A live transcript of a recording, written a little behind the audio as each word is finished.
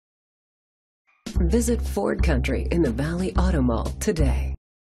Visit Ford Country in the Valley Auto Mall today.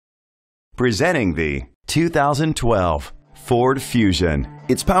 Presenting the 2012 Ford Fusion.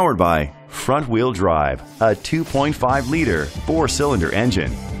 It's powered by front-wheel drive, a 2.5-liter four-cylinder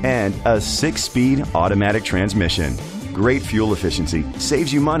engine, and a 6-speed automatic transmission. Great fuel efficiency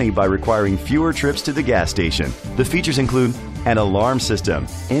saves you money by requiring fewer trips to the gas station. The features include an alarm system,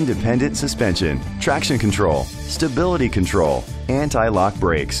 independent suspension, traction control, stability control, anti-lock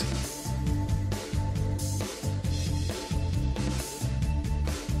brakes.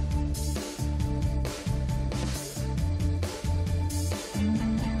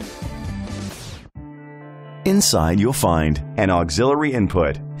 Inside you'll find an auxiliary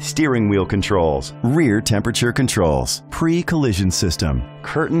input, steering wheel controls, rear temperature controls, pre-collision system,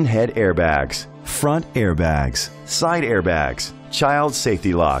 curtain head airbags, front airbags, side airbags, child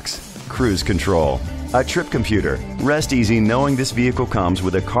safety locks, cruise control, a trip computer. Rest easy knowing this vehicle comes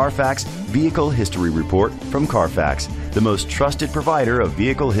with a Carfax Vehicle History Report from Carfax, the most trusted provider of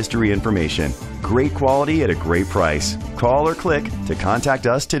vehicle history information. Great quality at a great price. Call or click to contact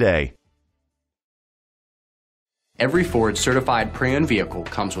us today. Every Ford certified pre-owned vehicle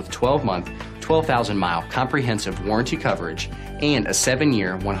comes with 12-month, 12,000-mile comprehensive warranty coverage and a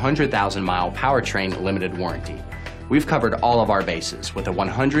 7-year, 100,000-mile powertrain limited warranty. We've covered all of our bases with a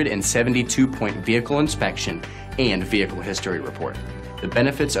 172-point vehicle inspection and vehicle history report. The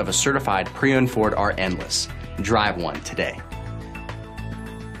benefits of a certified pre-owned Ford are endless. Drive one today.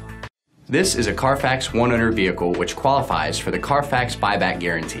 This is a Carfax one-owner vehicle which qualifies for the Carfax buyback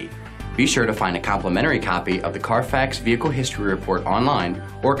guarantee. Be sure to find a complimentary copy of the Carfax Vehicle History Report online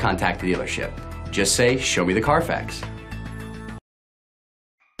or contact the dealership. Just say, "Show me the Carfax."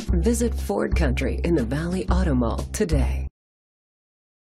 Visit Ford Country in the Valley Auto Mall today.